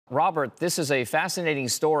Robert, this is a fascinating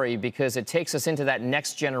story because it takes us into that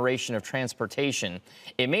next generation of transportation.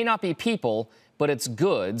 It may not be people, but it's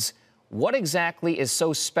goods. What exactly is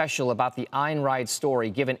so special about the Einride story,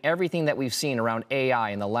 given everything that we've seen around AI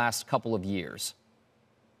in the last couple of years?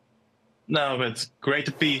 No, it's great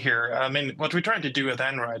to be here. I mean, what we're trying to do at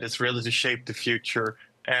Einride is really to shape the future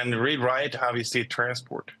and rewrite how we see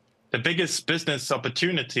transport. The biggest business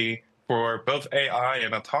opportunity for both AI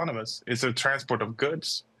and autonomous is the transport of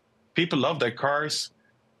goods. People love their cars,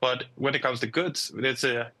 but when it comes to goods, it's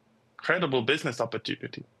a credible business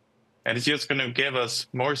opportunity. And it's just going to give us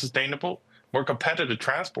more sustainable, more competitive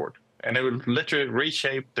transport, and it will literally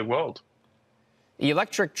reshape the world.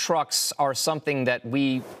 Electric trucks are something that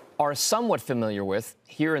we are somewhat familiar with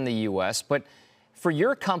here in the U.S., but for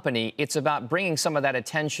your company, it's about bringing some of that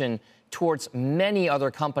attention towards many other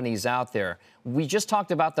companies out there. We just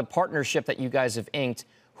talked about the partnership that you guys have inked.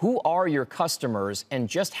 Who are your customers, and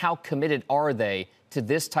just how committed are they to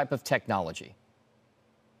this type of technology?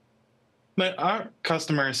 But our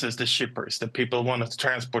customers is the shippers, the people who want to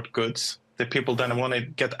transport goods, the people that want to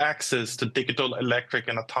get access to digital, electric,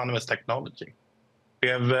 and autonomous technology. We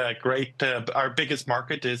have our biggest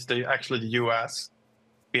market is actually the US.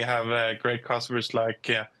 We have great customers like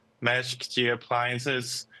Mesh, G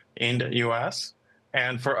Appliances in the US.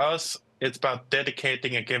 And for us, it's about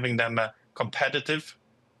dedicating and giving them a competitive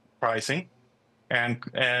pricing and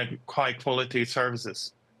high quality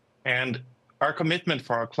services. And our commitment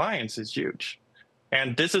for our clients is huge.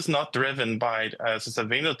 And this is not driven by a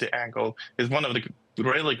sustainability angle, is one of the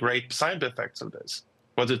really great side effects of this.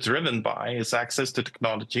 What it's driven by is access to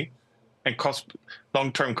technology and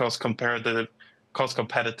long-term cost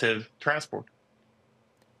competitive transport.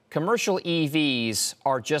 Commercial EVs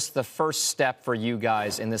are just the first step for you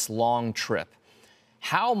guys in this long trip.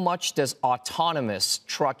 How much does autonomous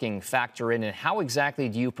trucking factor in, and how exactly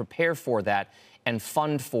do you prepare for that and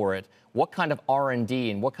fund for it? What kind of R&D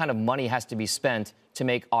and what kind of money has to be spent to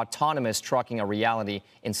make autonomous trucking a reality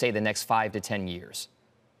in, say, the next 5 to 10 years?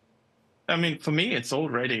 I mean, for me, it's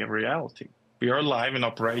already a reality. We are live in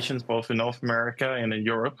operations both in North America and in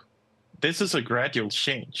Europe. This is a gradual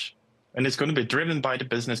change, and it's going to be driven by the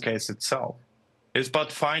business case itself. It's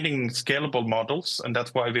about finding scalable models, and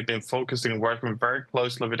that's why we've been focusing and working very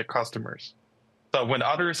closely with the customers. So when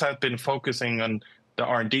others have been focusing on the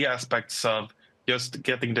R&D aspects of just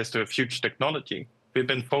getting this to a future technology, we've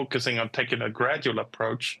been focusing on taking a gradual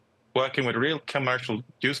approach, working with real commercial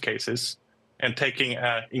use cases, and taking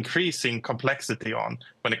increasing complexity on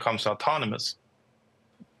when it comes to autonomous.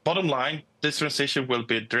 Bottom line, this transition will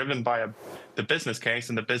be driven by the business case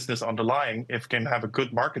and the business underlying if it can have a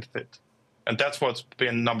good market fit. And that's what's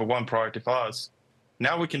been number one priority for us.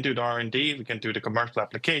 Now we can do the R&D, we can do the commercial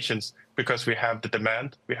applications because we have the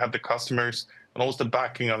demand, we have the customers, and also the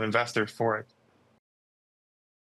backing of investors for it.